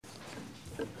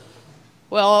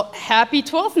Well, happy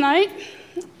 12th night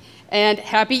and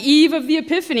happy eve of the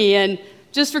Epiphany. And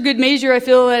just for good measure, I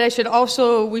feel that I should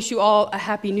also wish you all a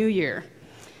happy new year.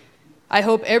 I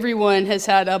hope everyone has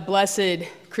had a blessed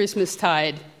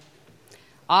Christmastide.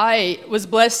 I was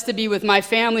blessed to be with my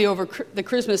family over the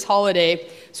Christmas holiday,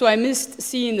 so I missed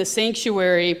seeing the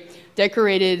sanctuary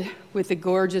decorated with the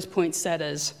gorgeous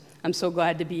poinsettias. I'm so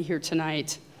glad to be here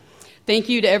tonight. Thank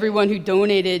you to everyone who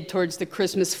donated towards the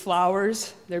Christmas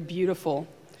flowers. They're beautiful.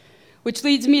 Which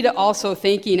leads me to also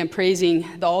thanking and praising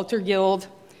the Altar Guild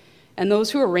and those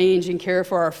who arrange and care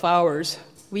for our flowers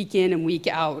week in and week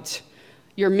out.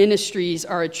 Your ministries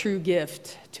are a true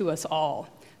gift to us all.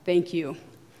 Thank you.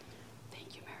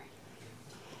 Thank you,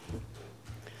 Mary.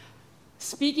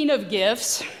 Speaking of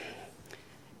gifts,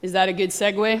 is that a good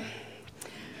segue?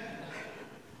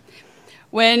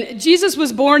 When Jesus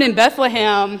was born in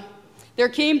Bethlehem, there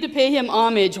came to pay him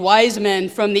homage wise men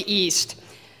from the east.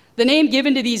 The name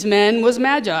given to these men was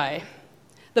Magi.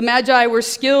 The Magi were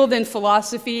skilled in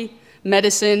philosophy,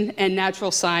 medicine, and natural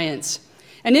science.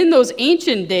 And in those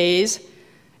ancient days,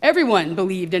 everyone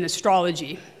believed in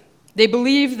astrology. They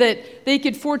believed that they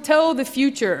could foretell the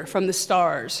future from the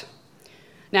stars.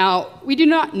 Now, we do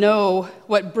not know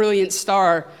what brilliant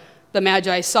star the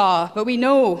Magi saw, but we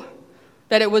know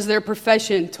that it was their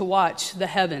profession to watch the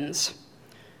heavens.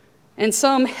 And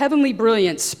some heavenly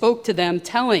brilliance spoke to them,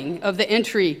 telling of the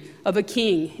entry of a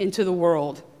king into the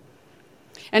world.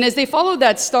 And as they followed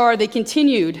that star, they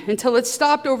continued until it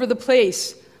stopped over the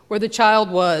place where the child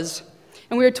was.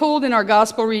 And we are told in our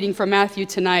gospel reading from Matthew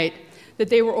tonight that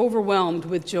they were overwhelmed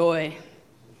with joy.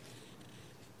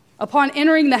 Upon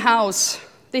entering the house,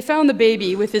 they found the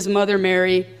baby with his mother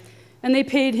Mary, and they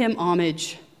paid him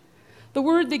homage. The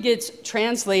word that gets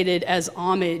translated as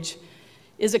homage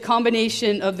is a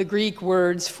combination of the Greek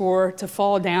words for to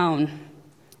fall down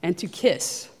and to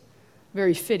kiss.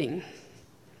 Very fitting.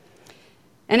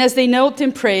 And as they knelt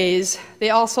in praise,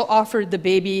 they also offered the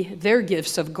baby their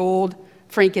gifts of gold,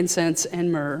 frankincense,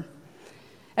 and myrrh.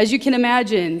 As you can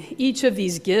imagine, each of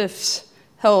these gifts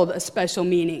held a special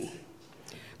meaning.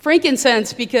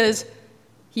 Frankincense, because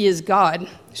he is God.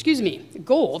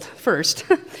 Gold first.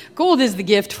 Gold is the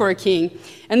gift for a king,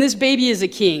 and this baby is a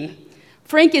king.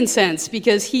 Frankincense,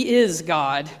 because he is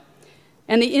God.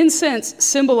 And the incense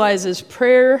symbolizes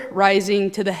prayer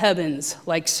rising to the heavens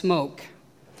like smoke.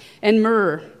 And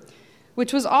myrrh,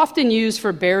 which was often used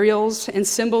for burials and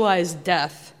symbolized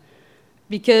death,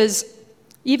 because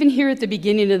even here at the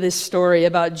beginning of this story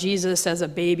about Jesus as a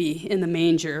baby in the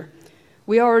manger,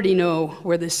 we already know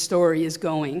where this story is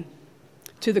going,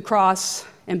 to the cross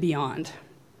and beyond.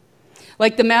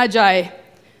 Like the Magi,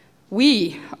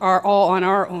 we are all on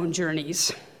our own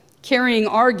journeys, carrying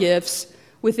our gifts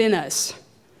within us.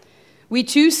 We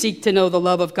too seek to know the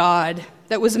love of God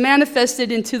that was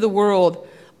manifested into the world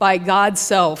by God's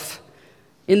self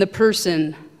in the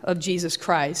person of Jesus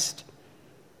Christ.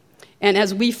 And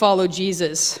as we follow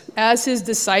Jesus, as his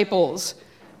disciples,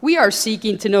 we are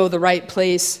seeking to know the right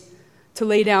place to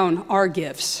lay down our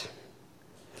gifts.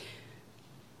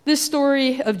 This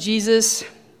story of Jesus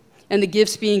and the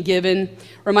gifts being given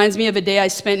reminds me of a day I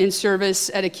spent in service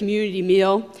at a community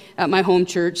meal at my home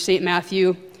church, St.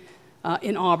 Matthew,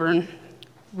 in Auburn.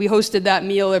 We hosted that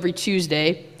meal every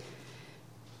Tuesday.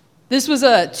 This was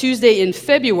a Tuesday in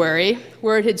February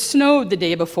where it had snowed the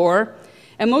day before,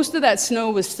 and most of that snow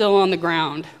was still on the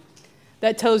ground.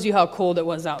 That tells you how cold it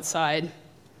was outside.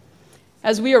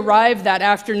 As we arrived that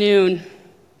afternoon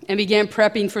and began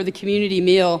prepping for the community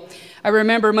meal, I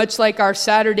remember, much like our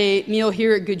Saturday meal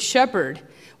here at Good Shepherd,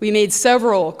 we made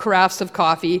several carafes of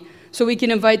coffee so we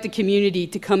can invite the community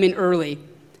to come in early,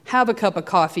 have a cup of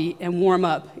coffee, and warm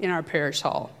up in our parish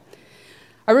hall.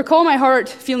 I recall my heart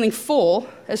feeling full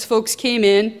as folks came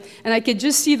in, and I could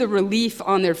just see the relief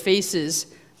on their faces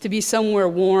to be somewhere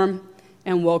warm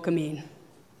and welcoming.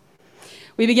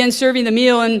 We began serving the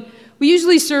meal, and we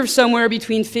usually serve somewhere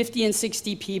between 50 and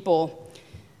 60 people.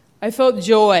 I felt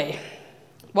joy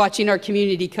watching our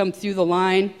community come through the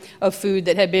line of food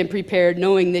that had been prepared,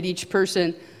 knowing that each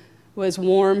person was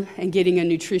warm and getting a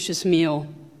nutritious meal.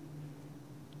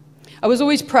 I was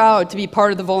always proud to be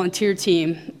part of the volunteer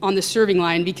team on the serving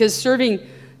line because serving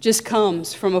just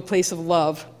comes from a place of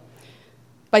love.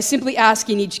 By simply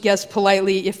asking each guest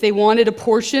politely if they wanted a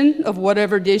portion of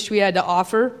whatever dish we had to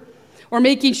offer, or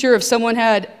making sure if someone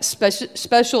had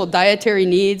special dietary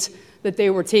needs that they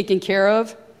were taken care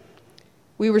of,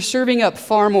 we were serving up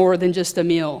far more than just a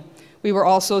meal. We were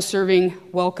also serving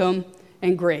welcome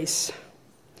and grace.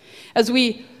 As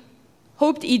we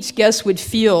hoped each guest would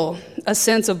feel a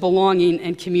sense of belonging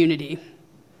and community.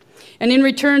 And in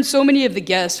return, so many of the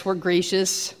guests were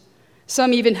gracious,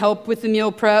 Some even helped with the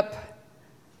meal prep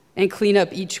and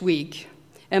cleanup each week,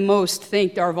 and most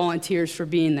thanked our volunteers for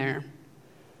being there.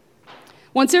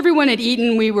 Once everyone had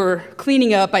eaten, we were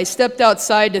cleaning up. I stepped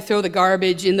outside to throw the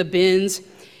garbage in the bins,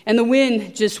 and the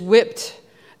wind just whipped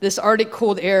this Arctic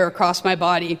cold air across my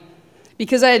body.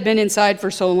 Because I had been inside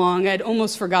for so long, I had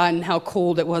almost forgotten how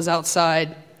cold it was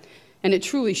outside, and it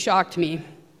truly shocked me.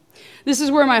 This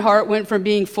is where my heart went from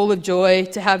being full of joy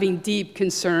to having deep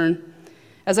concern,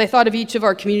 as I thought of each of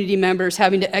our community members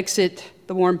having to exit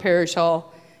the warm parish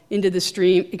hall into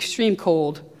the extreme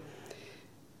cold.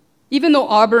 Even though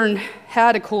Auburn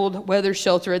had a cold weather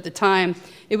shelter at the time,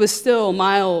 it was still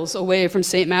miles away from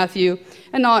St. Matthew,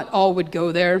 and not all would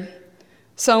go there.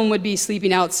 Some would be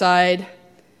sleeping outside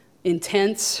in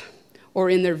tents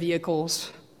or in their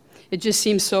vehicles. It just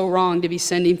seemed so wrong to be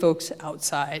sending folks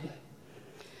outside.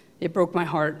 It broke my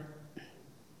heart.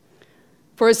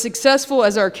 For as successful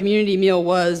as our community meal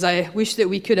was, I wish that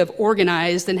we could have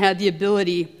organized and had the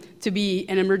ability to be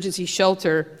an emergency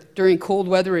shelter during cold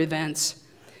weather events.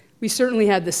 We certainly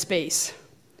had the space,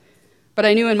 but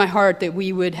I knew in my heart that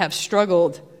we would have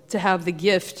struggled to have the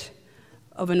gift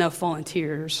of enough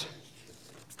volunteers.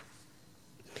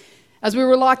 As we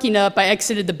were locking up, I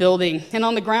exited the building, and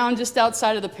on the ground just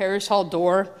outside of the parish hall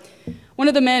door, one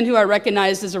of the men who I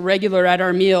recognized as a regular at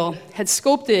our meal had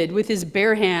sculpted with his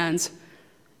bare hands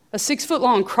a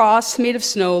 6-foot-long cross made of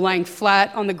snow lying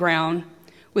flat on the ground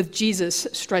with Jesus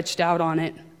stretched out on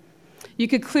it. You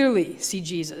could clearly see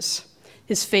Jesus,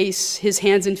 his face, his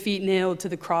hands and feet nailed to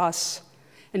the cross,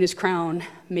 and his crown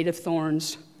made of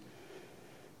thorns.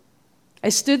 I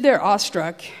stood there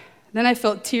awestruck. Then I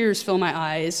felt tears fill my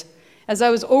eyes as I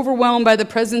was overwhelmed by the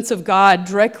presence of God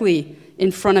directly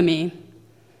in front of me.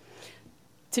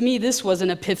 To me, this was an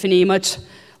epiphany, much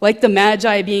like the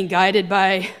Magi being guided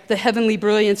by the heavenly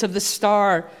brilliance of the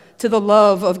star to the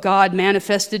love of God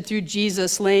manifested through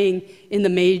Jesus laying in the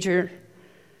manger.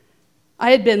 I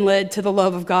had been led to the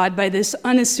love of God by this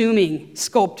unassuming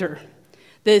sculptor,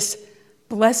 this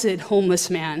blessed homeless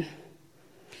man.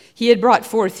 He had brought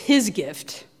forth his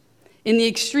gift in the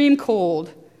extreme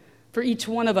cold for each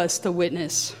one of us to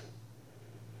witness.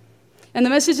 And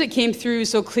the message that came through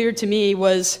so clear to me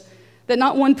was that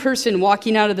not one person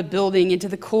walking out of the building into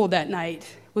the cold that night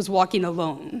was walking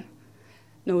alone.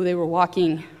 No, they were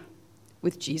walking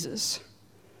with Jesus.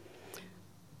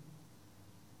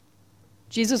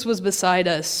 Jesus was beside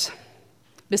us,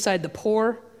 beside the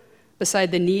poor,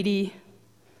 beside the needy,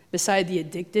 beside the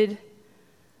addicted,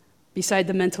 beside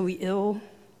the mentally ill,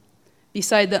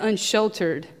 beside the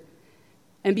unsheltered,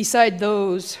 and beside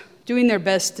those doing their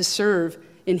best to serve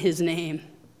in his name.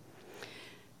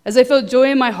 As I felt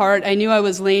joy in my heart, I knew I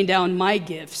was laying down my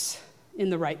gifts in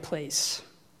the right place.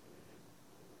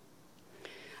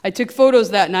 I took photos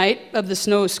that night of the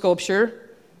snow sculpture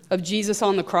of Jesus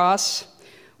on the cross.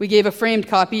 We gave a framed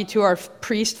copy to our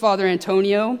priest, Father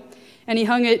Antonio, and he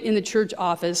hung it in the church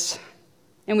office.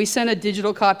 And we sent a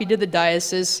digital copy to the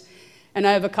diocese, and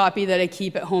I have a copy that I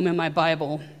keep at home in my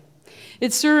Bible.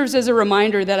 It serves as a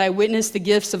reminder that I witnessed the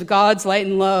gifts of God's light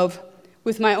and love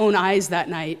with my own eyes that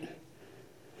night,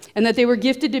 and that they were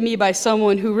gifted to me by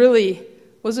someone who really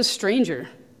was a stranger,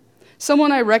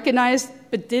 someone I recognized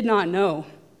but did not know,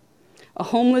 a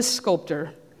homeless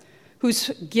sculptor whose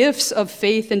gifts of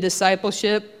faith and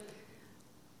discipleship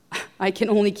I can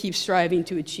only keep striving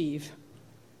to achieve.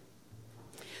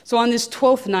 So on this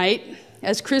 12th night,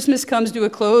 as Christmas comes to a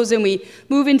close and we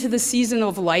move into the season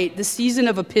of light, the season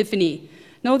of Epiphany,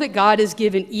 know that God has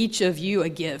given each of you a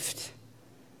gift.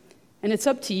 And it's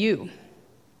up to you.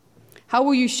 How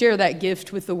will you share that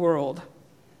gift with the world?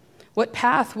 What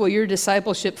path will your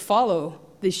discipleship follow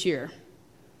this year?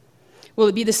 Will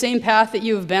it be the same path that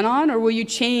you have been on, or will you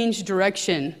change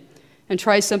direction and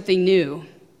try something new?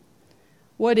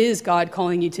 What is God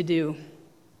calling you to do?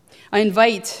 I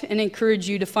invite and encourage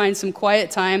you to find some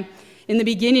quiet time in the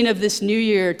beginning of this new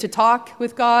year to talk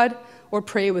with God or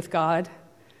pray with God,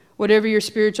 whatever your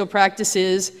spiritual practice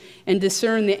is, and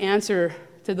discern the answer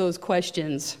to those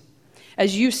questions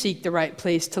as you seek the right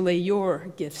place to lay your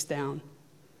gifts down.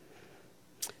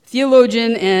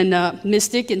 Theologian and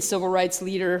mystic and civil rights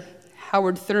leader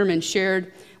Howard Thurman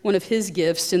shared one of his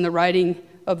gifts in the writing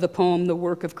of the poem, The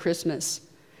Work of Christmas.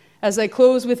 As I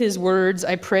close with his words,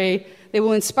 I pray they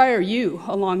will inspire you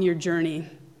along your journey.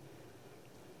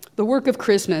 The work of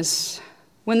Christmas,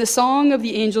 when the song of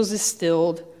the angels is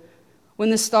stilled, when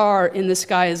the star in the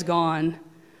sky is gone,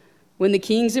 when the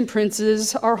kings and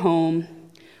princes are home,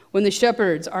 when the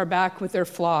shepherds are back with their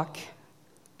flock,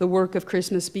 the work of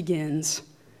Christmas begins.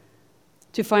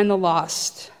 To find the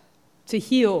lost, to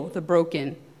heal the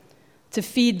broken, to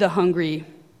feed the hungry,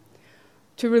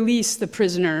 to release the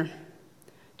prisoner,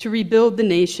 to rebuild the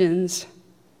nations,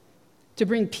 to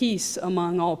bring peace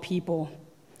among all people,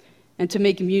 and to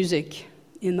make music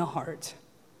in the heart.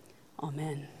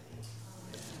 Amen.